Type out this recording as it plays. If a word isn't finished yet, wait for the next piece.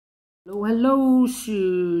Hello,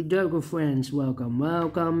 Sudoku friends.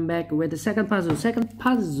 Welcome back with the second puzzle. Second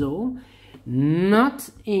puzzle, not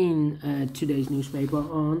in today's newspaper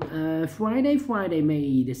on Friday,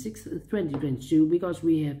 May the 6th, 2022, because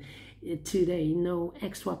we have today no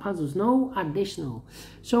extra puzzles, no additional.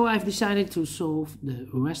 So I've decided to solve the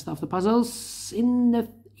rest of the puzzles in the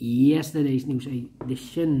yesterday's news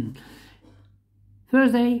edition.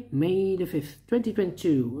 Thursday, May the 5th,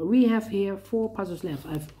 2022. We have here 4 puzzles left.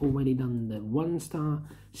 I've already done the 1-star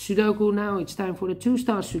Sudoku. Now it's time for the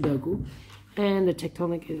 2-star Sudoku. And the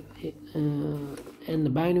tectonic and the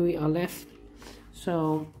binary are left.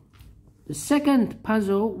 So the second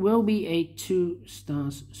puzzle will be a 2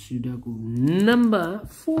 stars Sudoku. Number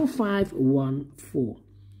 4514.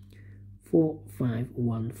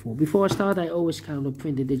 4514. Before I start, I always count the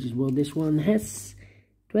printed digits. Well, this one has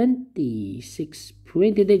 26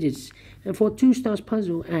 printed digits, and for 2 stars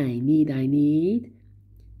puzzle I need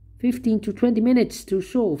 15 to 20 minutes to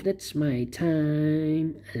solve. That's my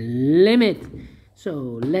time limit.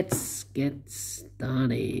 So let's get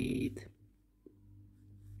started.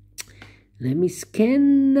 Let me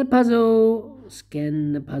scan the puzzle.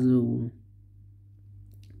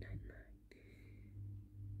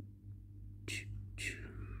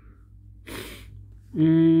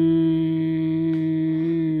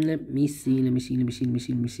 Let me see.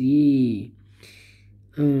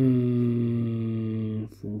 4.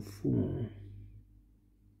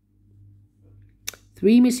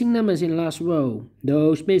 3 missing numbers in the last row.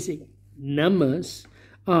 Those missing numbers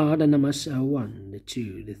are the numbers 1, the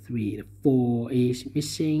 2, the 3, the 4 is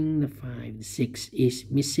missing, the 5, the 6 is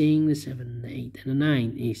missing, the 7, the 8, and the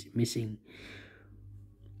 9 is missing.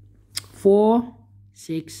 4,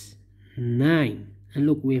 6, 9. And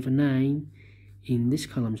look, we have a 9 in this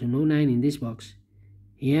column, so no 9 in this box.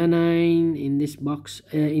 Here 9 in this box,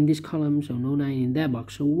 in this column, so no 9 in that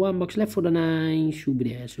box. So 1 box left for the 9 should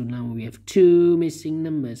be there. So now we have 2 missing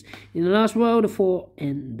numbers. In the last row, the 4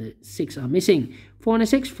 and the 6 are missing. 4 and a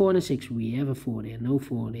 6, 4 and a 6. We have a 4 there, no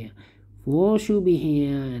 4 there. 4 should be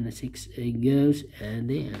here, and the 6 goes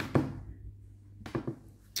there.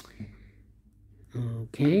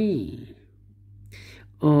 Okay.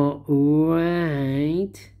 All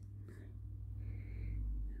right.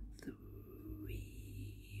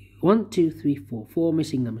 1, 2, 3, 4. 4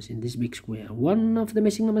 missing numbers in this big square. One of the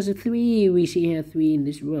missing numbers is 3. We see here 3 in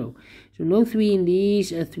this row. So no 3 in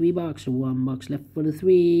these 3 boxes. So 1 box left for the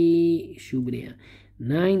 3. Should be there.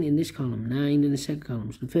 9 in this column. 9 in the second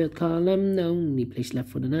column. So the third column, the only place left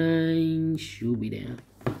for the 9 should be there.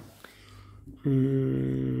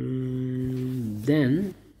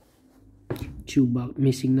 Then 2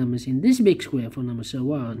 missing numbers in this big square for numbers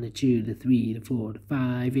 1, the 2, the 3, the 4, the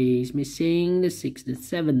 5 is missing, the 6, the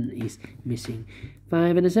 7 is missing.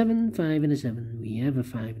 5 and a 7, 5 and a 7. We have a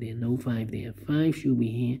 5 there, no 5 there. 5 should be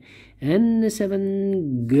here, and the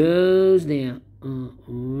 7 goes there.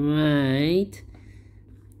 Alright.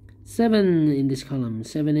 7 in this column,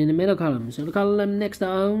 7 in the middle column. So the column next to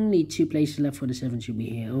only 2 places left for the 7 should be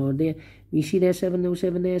here or there. We see there 7, no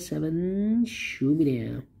 7 there, 7 should be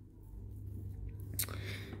there.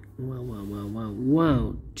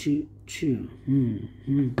 Wow. 2.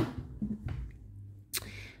 1.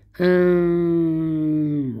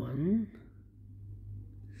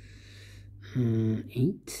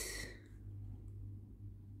 8.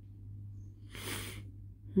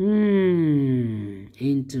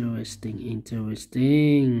 Interesting.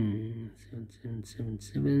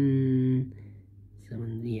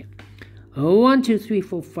 7, yeah. 1, 2, 3,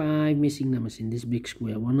 4, 5 missing numbers in this big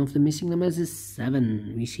square. One of the missing numbers is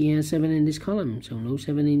 7. We see here 7 in this column, so no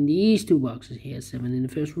 7 in these 2 boxes. Here 7 in the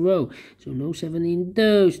first row, so no 7 in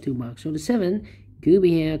those 2 boxes. So the 7 could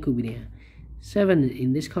be here, could be there. 7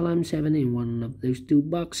 in this column, 7 in one of those 2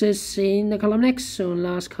 boxes in the column next. So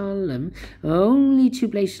last column, only 2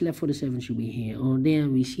 places left for the 7 should be here or there.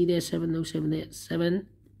 We see there 7, no 7 there. 7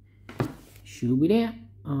 should be there.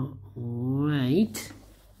 Alright.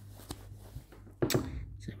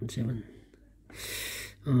 7.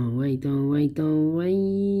 Wait.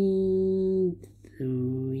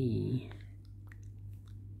 3.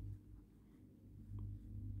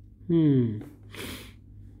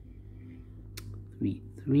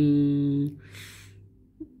 3.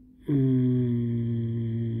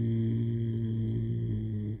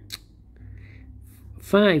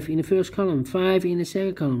 5 in the first column, 5 in the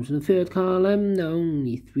second column. So the third column, the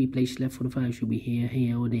only 3 places left for the 5 should be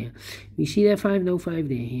here or there. We see there 5, no 5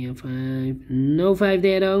 there. Here 5, no 5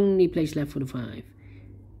 there. The only place left for the 5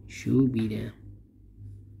 should be there.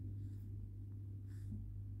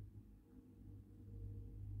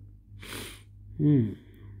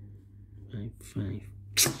 5.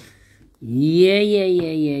 Yeah.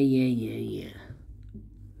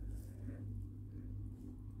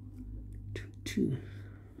 2.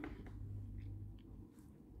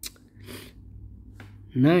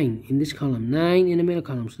 9 in this column, 9 in the middle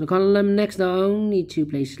column. So the column next, the only 2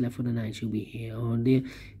 places left for the 9 should be here or there.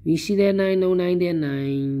 We see there 9, no 9 there,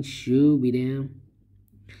 9 should be there.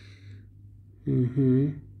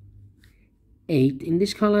 8 in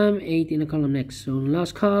this column, 8 in the column next. So the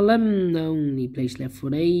last column, the only place left for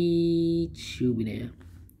the 8 should be there.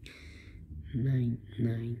 9.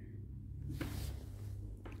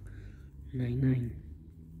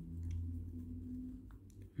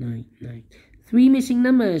 3 missing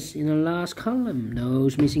numbers in the last column.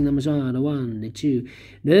 Those missing numbers are the 1, the 2,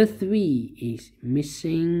 the 3 is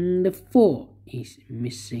missing, the 4 is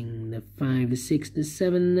missing, the 5, the 6, the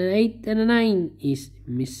 7, the 8, and the 9 is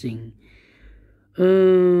missing.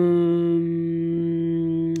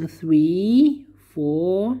 3,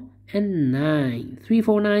 4, and 9. 3,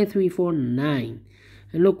 4, 9, 3, 4, 9.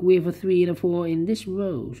 And look, we have a 3 and a 4 in this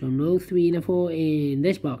row. So no 3 and a 4 in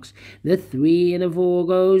this box. The 3 and a 4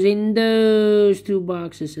 goes in those 2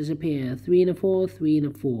 boxes as a pair. 3 and a 4, 3 and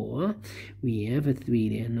a 4. We have a 3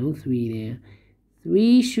 there, no 3 there.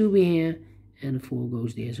 3 should be here, and a 4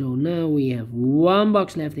 goes there. So now we have 1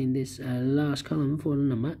 box left in this last column for the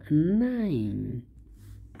number 9.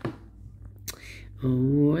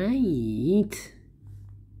 Alright.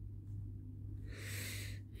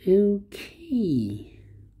 Okay.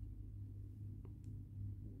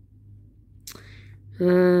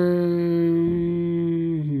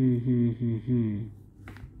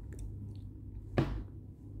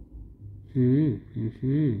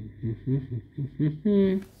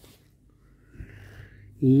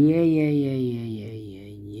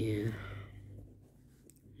 Yeah.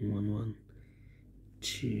 1,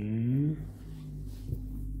 2,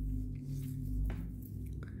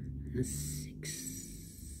 6.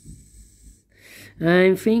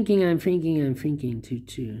 I'm thinking.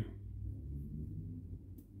 2.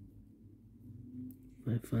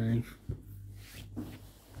 5.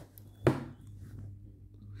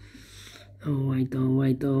 Alright.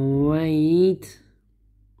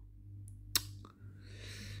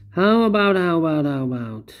 How about?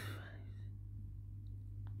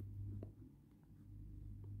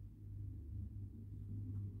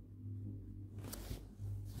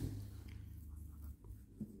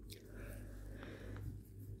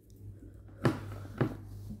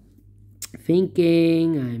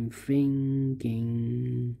 I'm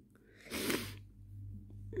thinking.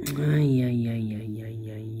 Ay.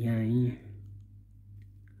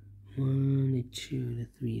 1, the 2, the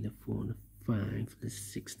 3, the 4, the 5, the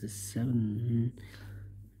 6, the 7,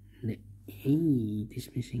 the 8 is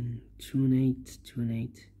missing. 2 and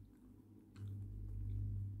 8.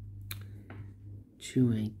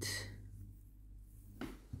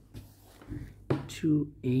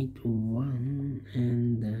 2, 8, 1,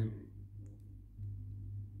 and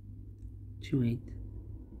 2, 8,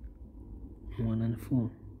 1, and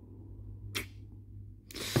 4.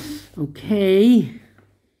 Okay.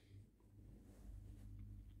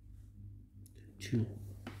 2.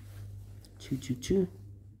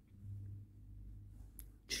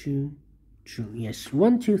 2. Yes,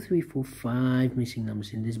 1, 2, 3, 4, 5 missing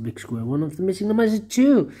numbers in this big square. One of the missing numbers is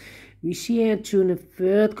 2. We see here 2 in the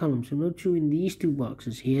 3rd column, so no 2 in these 2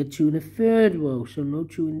 boxes. Here 2 in the 3rd row, so no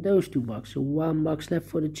 2 in those 2 boxes. So 1 box left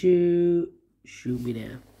for the 2 should be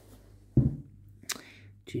there.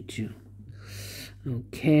 2.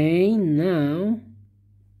 Okay, now.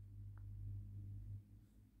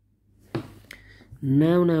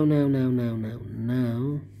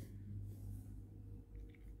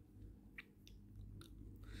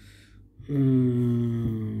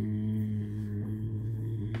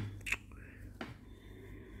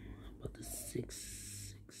 About the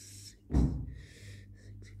 6.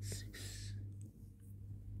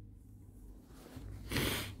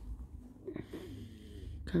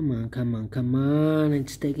 Come on.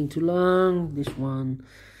 It's taking too long. This one.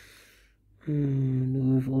 Do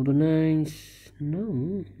we have all the 9s?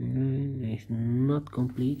 No, 9 is not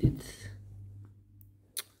completed.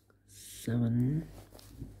 7.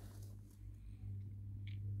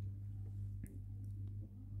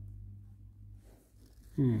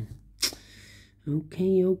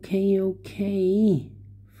 Okay.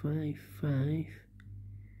 5.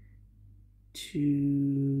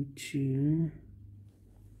 2,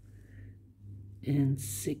 and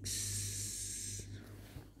 6.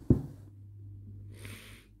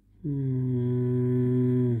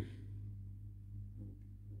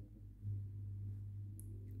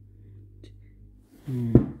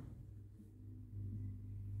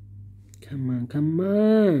 Come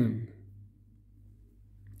on.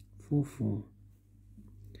 4 4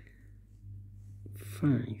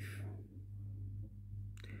 5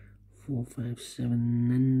 4 5 7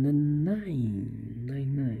 and then 9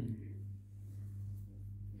 9 9.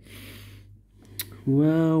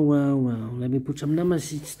 Well, let me put some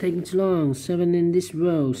numbers, it's taking too long. 7 in this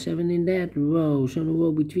row, 7 in that row, so the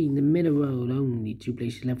row between the middle row, only 2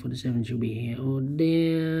 places left for the 7 should be here or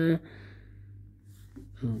there.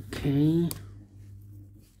 Okay.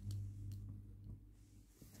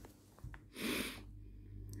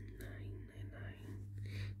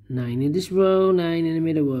 9 in this row, 9 in the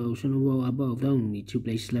middle row, so the row above, only 2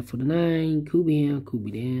 places left for the 9, could be here, could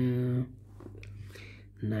be there.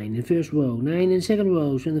 9 in the first row, 9 in the second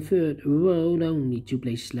row, so in the third row, only 2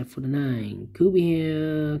 places left for the 9, could be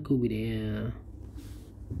here, could be there.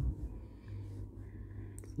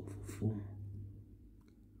 4 4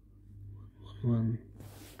 4 1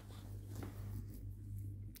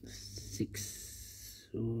 6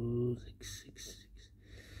 oh, 6 6 6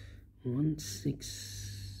 1 6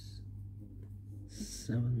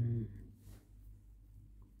 7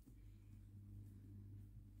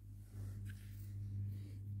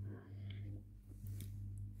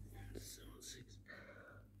 6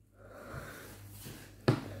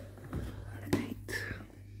 8.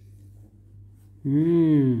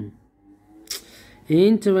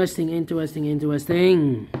 Interesting.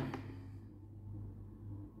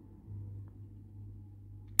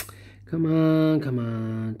 Come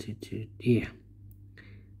on. Yeah.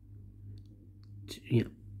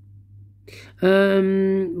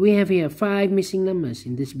 We have here 5 missing numbers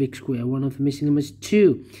in this big square. One of the missing numbers is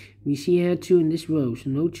 2. We see here 2 in this row, so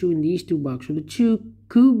no 2 in these 2 boxes. So the 2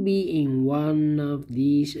 could be in one of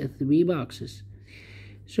these 3 boxes.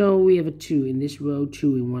 So we have a 2 in this row,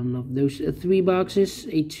 2 in one of those 3 boxes,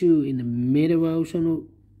 a 2 in the middle row, so no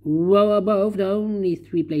row above, the only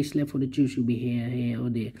 3 places left for the 2 should be here, or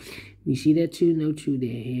there. We see that 2, no 2 there,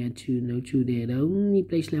 here 2, no 2 there. The only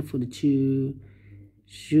place left for the 2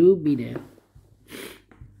 should be there.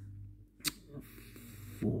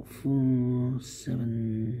 4 4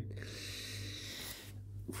 7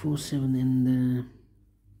 4 7 and the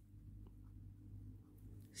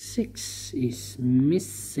 6 is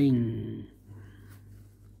missing.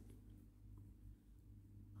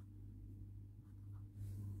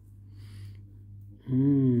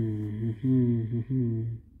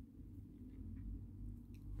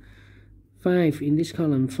 Five in this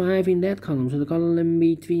column, 5 in that column, so the column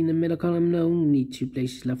between the middle column, no, only 2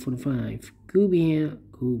 places left for the 5. Could be here,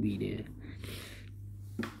 could be there.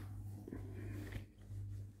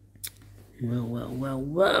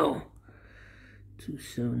 Well. 2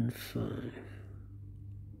 7 5.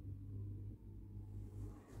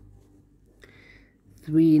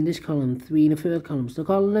 3 in this column, 3 in the third column. So the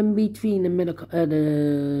column between the middle,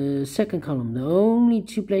 the second column, the only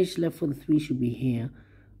 2 places left for the 3 should be here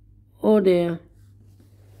or there.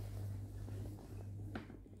 5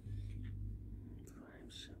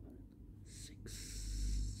 7 6 6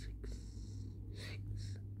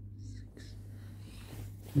 6 6.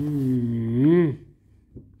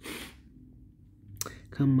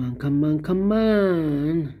 Come on.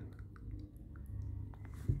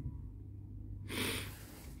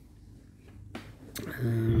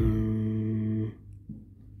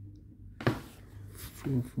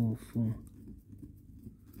 4 4 4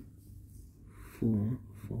 4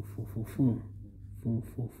 4 4 4 4 4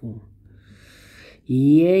 4 4.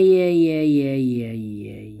 Yeah.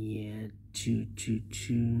 2 2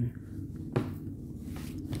 2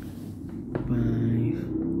 5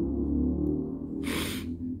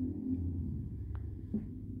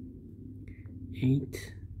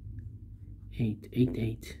 8 8 8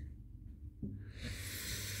 8.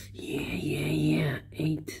 Yeah.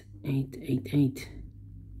 8 8 8 8.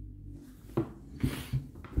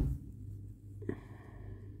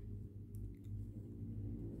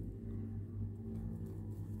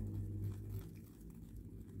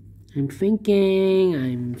 I'm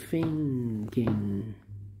thinking.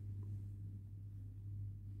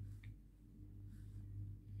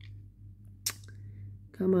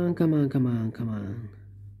 Come on.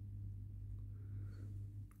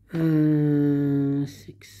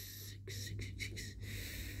 6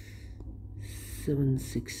 7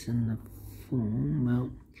 6 and the 4.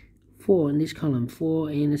 Well, 4 in this column, 4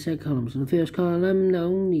 in the second column. So the first column, the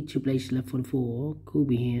only 2 places left for the 4. Could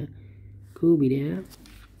be here, could be there.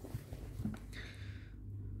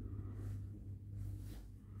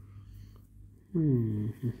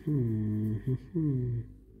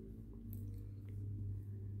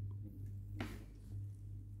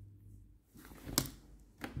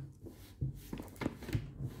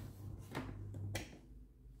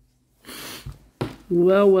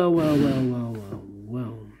 Well.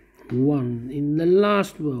 1 in the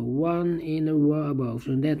last row, 1 in a row above.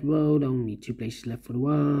 So in that row, only 2 places left for the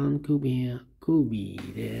 1. Could be here, could be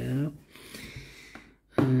there.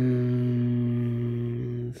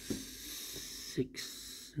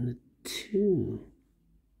 6 and a 2.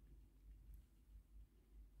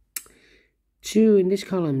 2 in this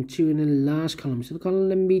column, 2 in the last column. So the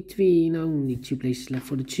column between, only 2 places left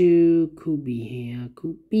for the 2. Could be here,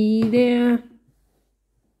 could be there.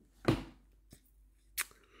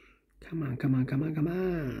 Come on.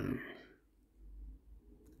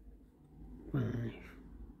 5.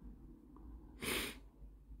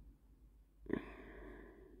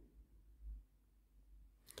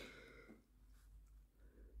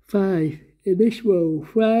 5 in this row,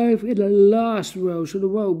 5 in the last row, so the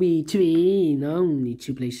row between, only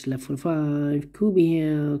 2 places left for the 5, could be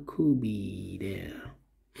here, could be there.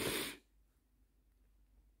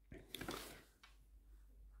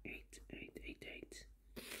 8.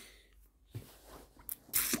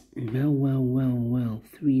 Well,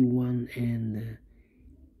 3, 1 and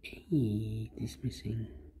 8 is missing,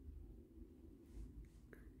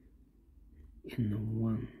 and the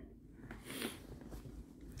 1.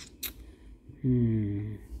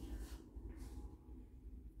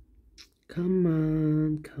 Come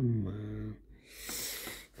on.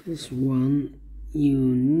 This one, you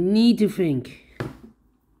need to think.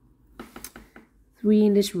 3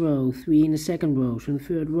 in this row, 3 in the second row. So in the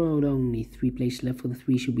third row, only 3 places left for the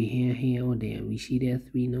 3 should be here, or there. We see there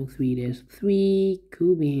 3, no 3, there's 3.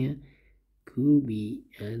 Could be here, could be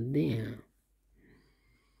there.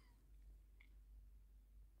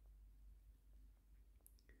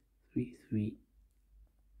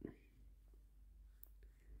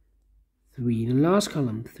 3 in the last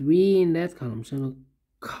column, 3 in that column. So the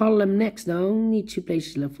column next, only 2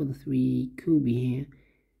 places left for the 3. Could be here,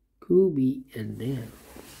 could be there.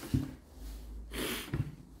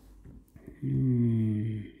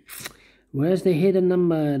 Where's the hidden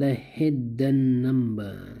number? The hidden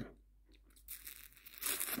number.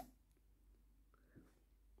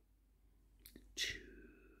 2.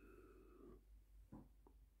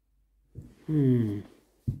 3.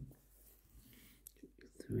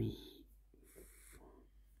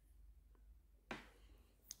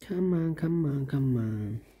 4. Come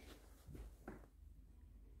on.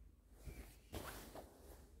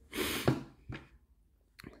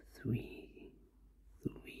 3.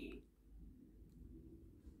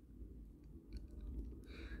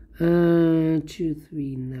 2,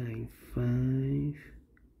 3, 9, 5.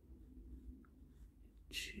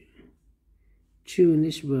 2 in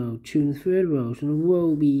this row, 2 in the third row. So the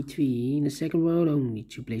row between, in the second row, only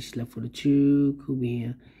 2 places left for the 2. Could be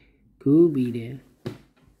here, could be there.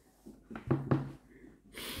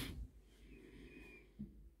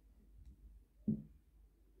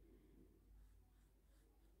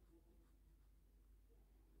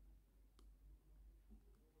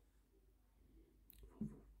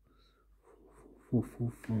 4,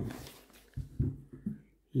 4, 4.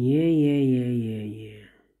 Yeah.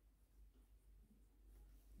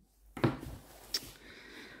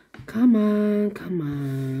 Come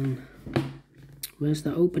on. Where's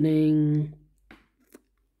the opening?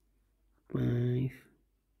 5,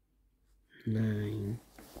 9.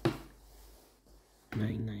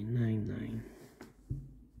 9.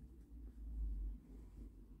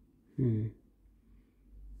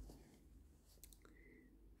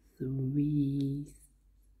 3,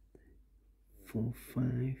 4,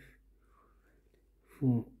 5.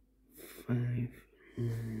 4, 5,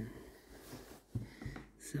 9.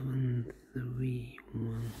 7, 3,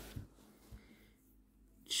 1,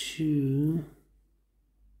 2.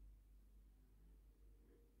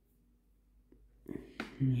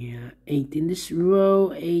 Yeah, 8 in this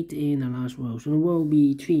row, 8 in the last row. So the row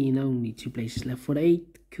between, only 2 places left for the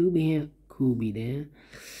 8. Could be here, could be there.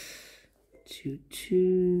 2,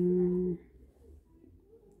 2,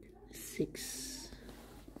 6.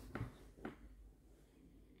 1,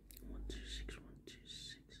 2, 6, 1, 2,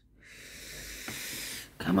 6.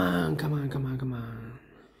 Come on.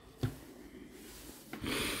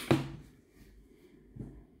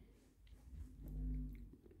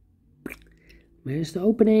 Where's the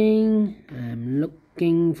opening? I'm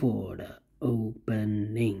looking for the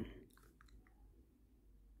opening.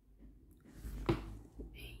 8.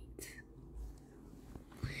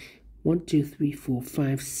 1, 2, 3, 4,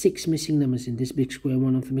 5, 6 missing numbers in this big square.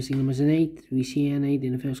 One of the missing numbers is an 8. We see an 8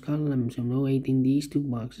 in the first column, so no 8 in these 2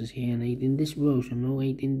 boxes. Here an 8 in this row, so no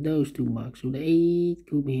 8 in those 2 boxes. So the 8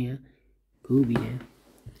 could be here, could be there.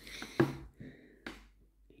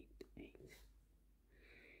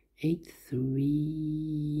 8,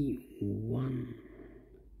 3, 1.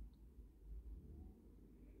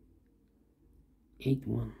 8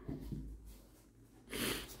 1.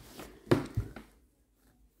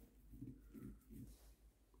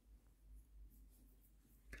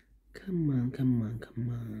 Come on, come on, come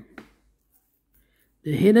on.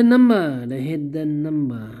 The hidden number, the hidden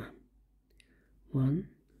number. 1,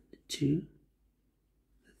 2,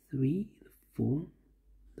 3, 4,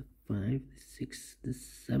 5, 6,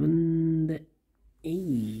 7, the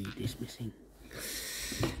 8 is missing.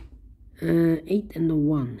 8 and the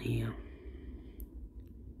 1 here.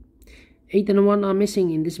 8 and the 1 are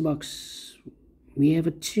missing in this box. We have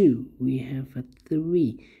a 2, we have a 3,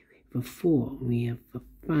 we have a 4, we have a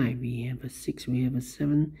 5, we have a 6, we have a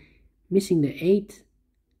 7. Missing the 8,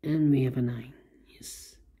 and we have a 9.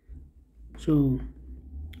 Yes. So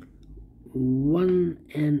 1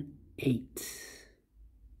 and 8.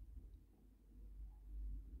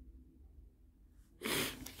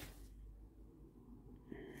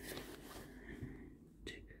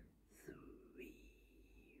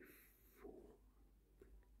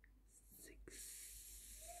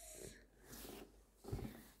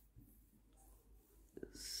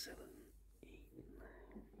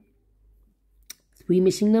 Three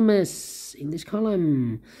missing numbers in this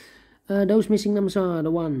column. Those missing numbers are: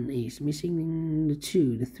 the 1 is missing, the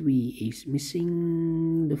 2, the 3 is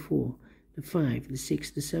missing, the 4, the 5, the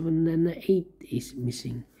 6, the 7, and the 8 is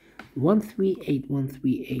missing. 138,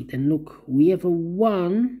 138, and look, we have a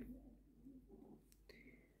 1.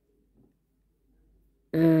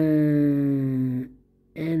 And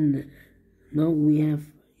no, we have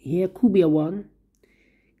here could be a 1.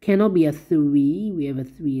 Cannot be a 3. We have a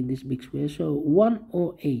 3 in this big square. So 1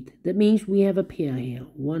 or 8. That means we have a pair here.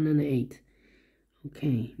 1 and 8.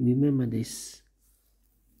 Okay, remember this.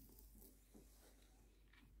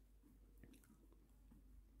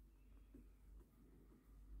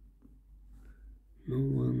 No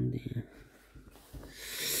 1 there.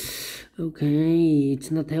 Okay, it's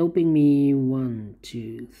not helping me. 1,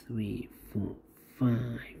 2, 3, 4,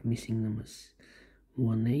 5. Missing numbers.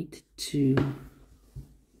 1, 8, 2.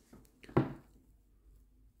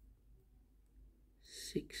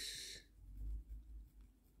 6.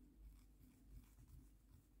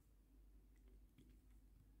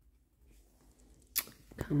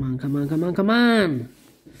 Come on, come on, come on, come on.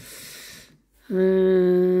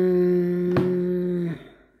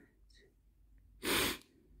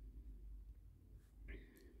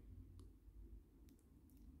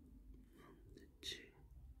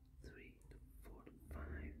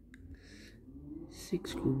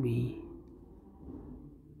 6 could be.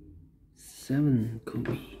 7 could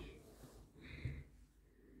be.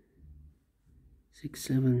 6,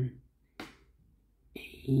 7,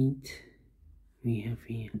 8. We have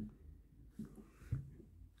here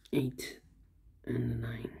 8 and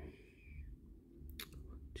 9. 1,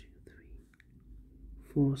 2, 3,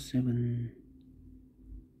 4, 7,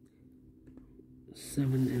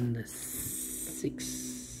 7 and the 6.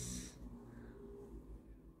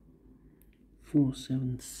 4,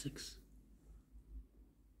 7, 6.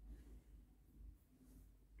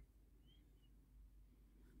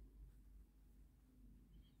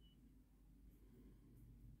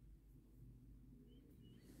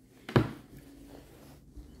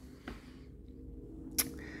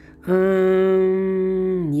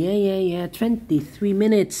 Yeah, 23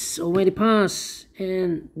 minutes already passed,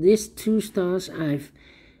 and this 2 stars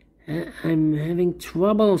I'm having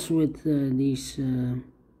troubles with this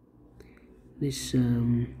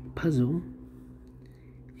puzzle.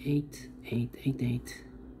 8 8 8 8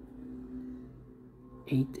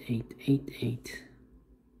 8 8 8 8.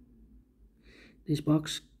 This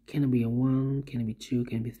box can it be a 1, can it be 2,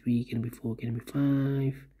 can it be 3, can it be 4, can it be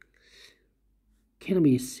 5, can it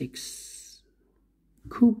be a 6,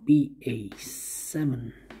 could be a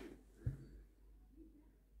 7,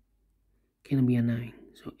 can it be a 9?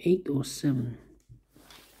 So 8 or 7.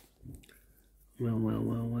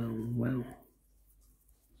 Well.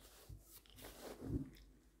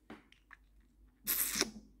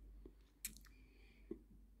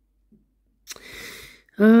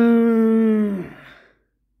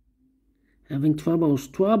 Having troubles.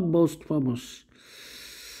 The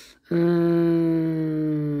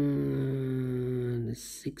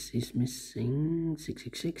 6 is missing.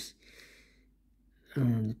 6.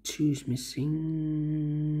 The 2 is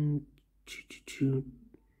missing. 2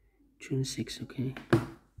 and 6. Okay.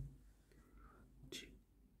 2,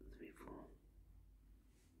 3, 4,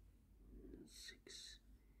 6.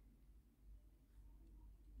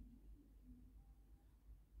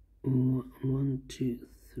 1, 2,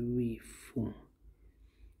 3, 4.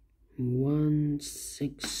 1,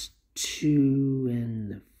 6, 2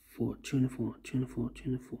 and 4. 2 and 4. 2 and 4. 2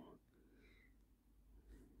 and 4.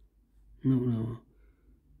 No.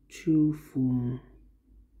 2, 4.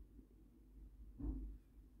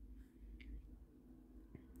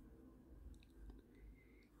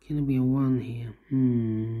 Can it be a 1 here?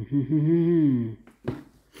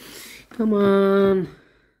 Come on.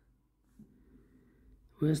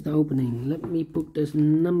 Where's the opening? Let me put those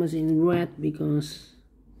numbers in red because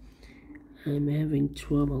I'm having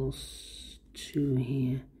troubles. 2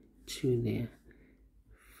 here, 2 there.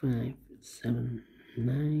 5, 7,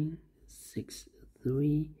 9, 6,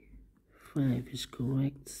 3, 5 is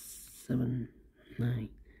correct. 7, 9,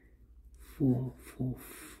 4, 4,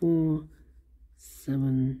 4,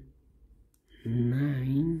 7,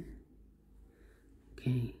 9.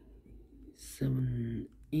 Okay, 7,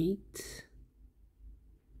 8.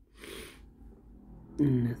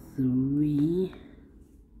 And a 3.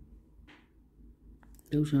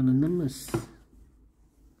 Those are the numbers.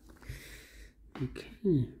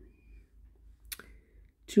 Okay.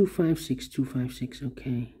 2, 5, 6, 2, 5, 6.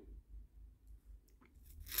 Okay.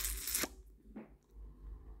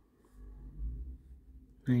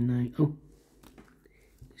 9, 9. Oh,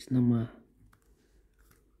 this number.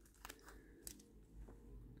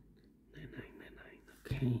 9, 9,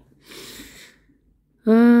 9, 9. Okay.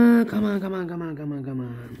 Come on.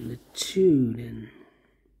 The 2 then.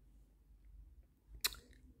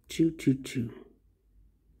 2, 2, 2.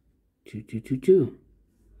 2, 2, 2, 2.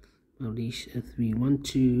 Well, these are 3, 1,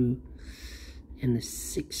 2, and the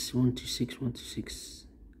 6, 1, 2, 6, 1, 2, 6.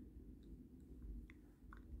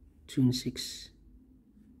 2 and 6.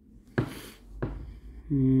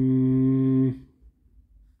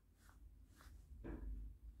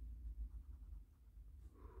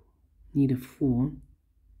 Need a 4.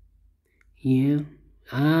 Yeah.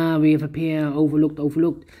 We have a pair. Overlooked.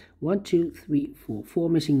 1, 2, 3, 4. 4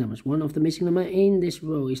 missing numbers. One of the missing number in this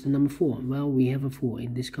row is the number 4. Well, we have a 4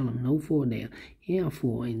 in this column. No 4 there. Here,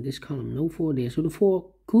 4 in this column. No 4 there. So the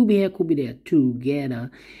 4 could be here, could be there.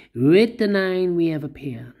 Together with the 9, we have a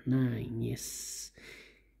pair. 9. Yes.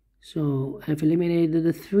 So I've eliminated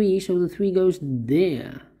the 3. So the 3 goes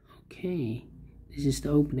there. Okay. This is the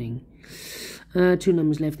opening. 2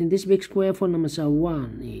 numbers left in this big square. 4 numbers are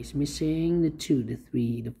 1 is missing. The 2, the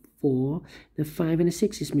 3, the 4, the 5, and the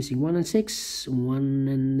 6 is missing. 1 and 6. 1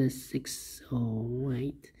 and the 6. Oh,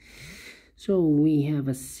 wait. So we have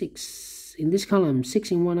a 6 in this column.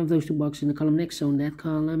 6 in one of those 2 boxes in the column next. So in that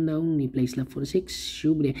column, the only place left for the 6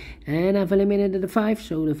 should be there. And I've eliminated the 5,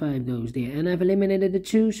 so the 5 goes there. And I've eliminated the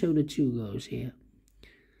 2, so the 2 goes here.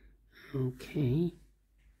 Okay.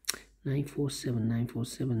 947,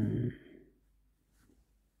 947.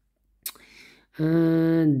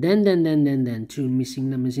 Then 2 missing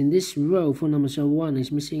numbers in this row. 4 numbers are 1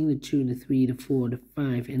 is missing. The 2, the 3, the 4, the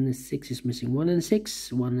 5, and the 6 is missing. 1 and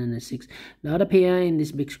 6, 1 and 6. The other pair in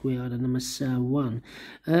this big square are the numbers 1.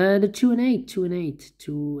 The 2 and 8, 2 and 8,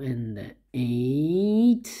 2 and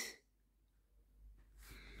 8.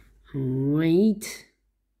 Wait.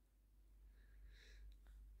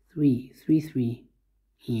 3, 3, 3.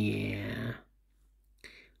 Yeah.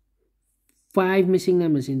 5 missing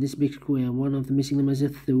numbers in this big square. One of the missing numbers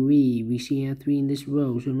is 3. We see a 3 in this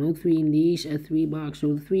row. So no 3 in these 3 boxes.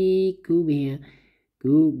 So 3 could be here,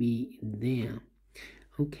 could be there.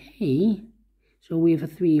 Okay. So we have a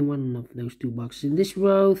 3 in one of those 2 boxes. In this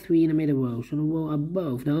row, 3 in the middle row. So the row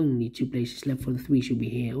above, the only 2 places left for the 3 should be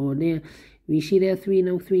here or there. We see there 3,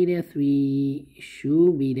 no 3 there. 3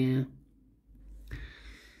 should be there.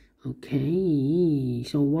 Okay.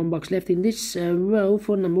 So 1 box left in this row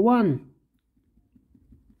for number 1.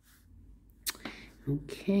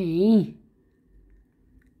 Okay,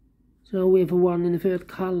 so we have a 1 in the 3rd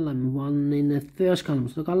column, 1 in the 1st column.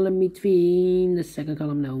 So the column between the 2nd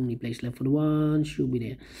column, the only place left for the 1 should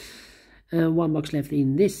be there. 1 box left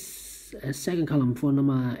in this 2nd column for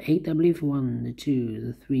number 8, I believe. 1, the 2,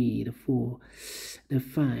 the 3, the 4, the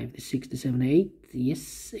 5, the 6, the 7, the 8.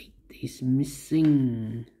 Yes, 8 is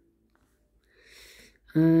missing.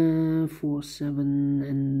 4, 7,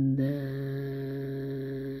 and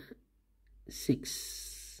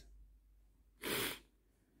 6.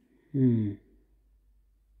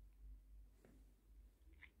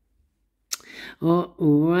 All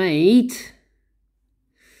right.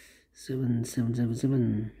 7, 7, 7,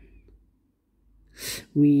 7.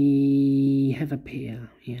 We have a pair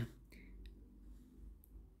here.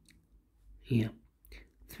 Here.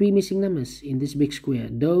 3 missing numbers in this big square.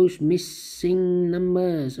 Those missing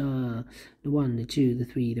numbers are the 1, the 2, the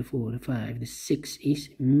 3, the 4, the 5, the 6 is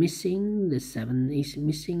missing, the 7 is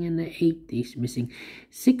missing, and the 8 is missing.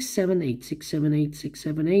 6, 7, 8, 6, 7, 8, 6,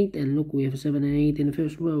 7, 8, and look, we have a 7 and 8 in the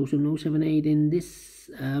first row, so no 7, 8 in this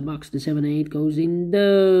box. The 7 and 8 goes in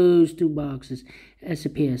those two boxes as a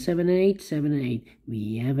pair. 7 and 8, 7 and 8.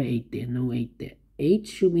 We have an 8 there, no 8 there. 8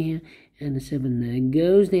 should be here, and the 7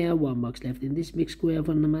 goes there. One box left in this big square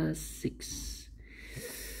for number 6.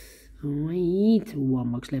 Alright,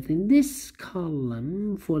 one box left in this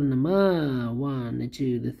column for number 1, the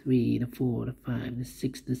 2, the 3, the 4, the 5, the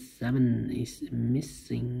 6, the 7 is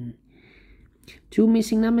missing. 2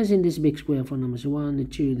 missing numbers in this big square for numbers 1, the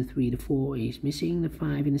 2, the 3, the 4 is missing. The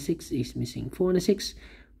 5 and the 6 is missing. 4 and the 6,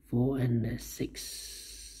 4 and the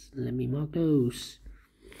 6. Let me mark those.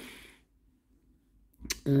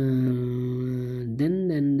 Then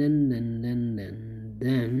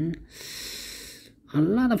a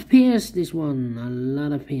lot of pairs, this one, a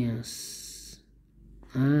lot of pairs.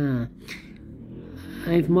 I've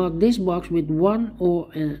marked this box with 1 or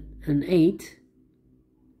an 8.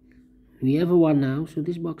 We have a 1 now, so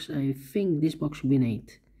this box, I think this box should be an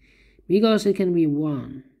 8. Because it can be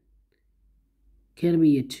 1, can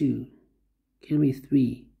be a 2, can be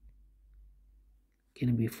 3, can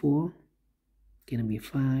it be 4, can it be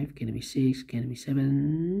 5, can it be 6, can it be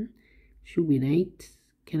 7, should be an 8.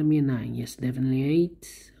 Can it be a 9? Yes, definitely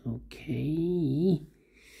 8. Okay.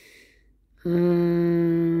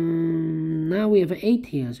 Now we have an 8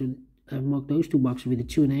 here. So I've marked those two boxes with a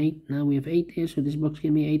 2 and 8. Now we have 8 here. So this box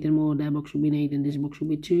can be 8 and more. That box should be an 8. And this box should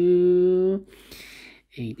be 2.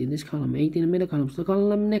 8 in this column. 8 in the middle column. So the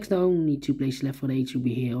column next to only 2 places left for the 8 should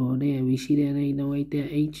be here or there. We see there 8. No 8 there.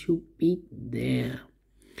 8 should be there.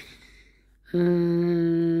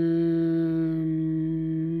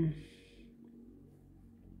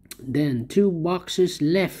 Then 2 boxes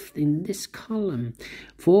left in this column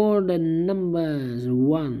for the numbers.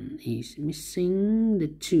 1 is missing, the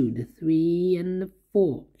 2, the 3 and the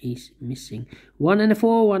 4 is missing. 1 and the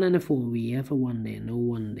 4, 1 and the 4. We have a 1 there, no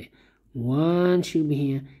 1 there. 1 should be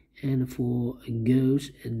here and the 4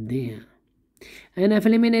 goes there. And I've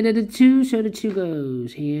eliminated the 2, so the 2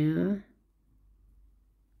 goes here.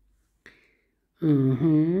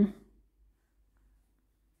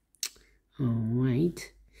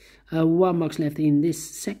 Alright. 1 box left in this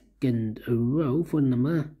second row for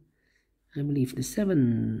number, I believe, the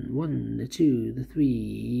 7, 1, the 2, the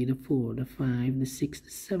 3, the 4, the 5, the 6, the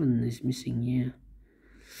 7 is missing here.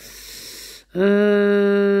 1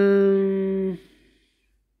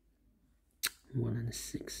 and a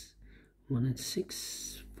 6, 1 and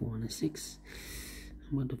 6, 4 and a 6.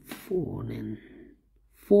 How about the 4 then?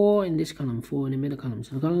 4 in this column, 4 in the middle column.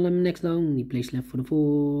 So the column next down, only place left for the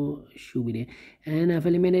 4 should be there. And I've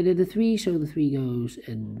eliminated the 3, so the 3 goes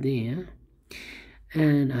there.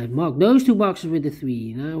 And I've marked those 2 boxes with the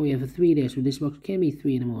 3. Now we have a 3 there, so this box can be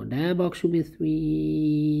 3 anymore. That box should be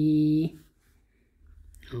 3.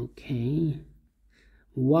 Okay.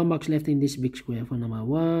 1 box left in this big square for number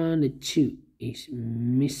 1. The 2 is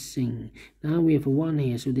missing. Now we have a 1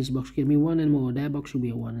 here, so this box can be 1 and more. That box should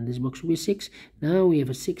be a 1, and this box should be a 6. Now we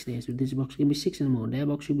have a 6 there, so this box can be 6 and more. That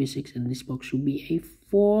box should be 6, and this box should be a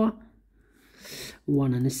 4.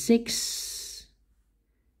 1 and a 6.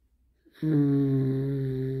 1,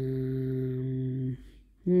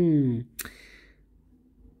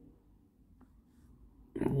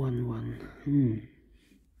 1.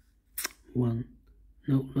 1.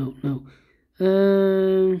 No.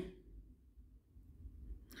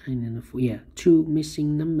 9 and a 4. Yeah, 2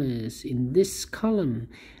 missing numbers in this column.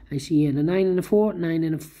 I see here the 9 and a 4. 9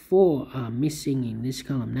 and a 4 are missing in this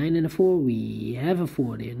column. 9 and a 4, we have a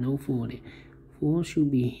 4 there. No 4 there. 4 should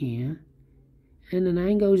be here. And the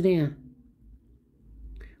 9 goes there.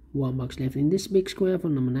 1 box left in this big square for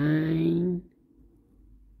number 9.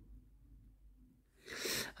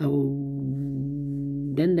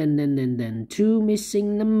 Then 2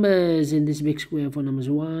 missing numbers in this big square for numbers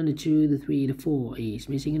 1, the 2, the 3, the 4 is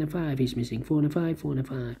missing, and the 5 is missing. 4 and a 5, 4 and a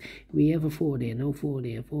 5. We have a 4 there, no 4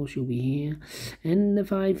 there. 4 should be here, and the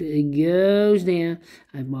 5 goes there.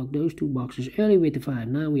 I've marked those 2 boxes earlier with the 5.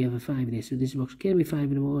 Now we have a 5 there, so this box can be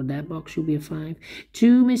 5 anymore. That box should be a 5.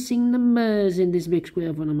 2 missing numbers in this big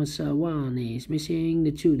square for numbers 1 is missing,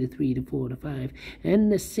 the 2, the 3, the 4, the 5,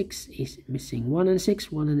 and the 6 is missing. 1 and a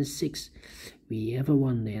 6, 1 and a 6. We have a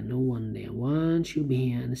 1 there, no 1 there. 1 should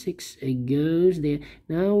be here, and the 6 goes there.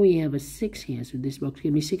 Now we have a 6 here, so this box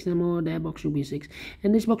can be 6 no more. That box should be 6,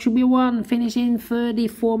 and this box should be a 1. Finish in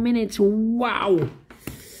 34 minutes. Wow!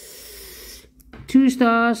 2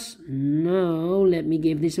 stars. No, let me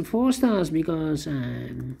give this a 4 stars because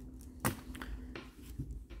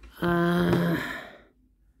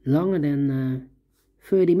longer than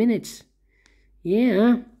 30 minutes.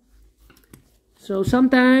 Yeah. So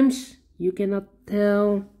sometimes you cannot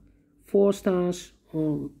tell 4 stars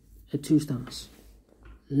or 2 stars.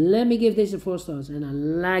 Let me give this a 4 stars, and I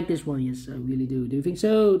like this one. Yes, I really do. Do you think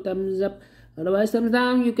so? Thumbs up. Otherwise, thumbs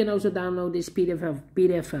down. You can also download this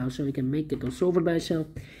PDF file so you can make it or solve it by yourself.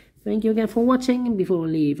 Thank you again for watching. Before I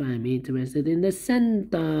leave, I'm interested in the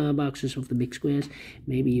center boxes of the big squares.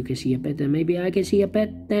 Maybe you can see a pattern. Maybe I can see a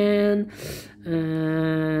pattern.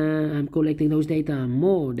 I'm collecting those data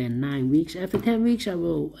more than 9 weeks. After 10 weeks, I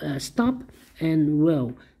will stop and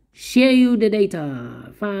will share you the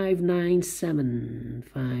data. 597,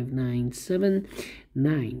 597,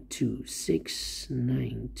 926,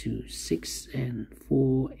 926, and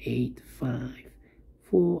 485,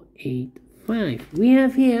 485. We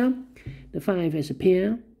have here the 5 as a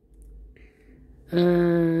pair,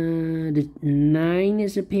 the 9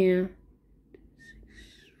 is a pair,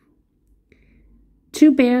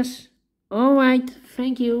 2 pairs. All right,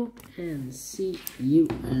 thank you, and see you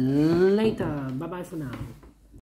later. Bye bye for now.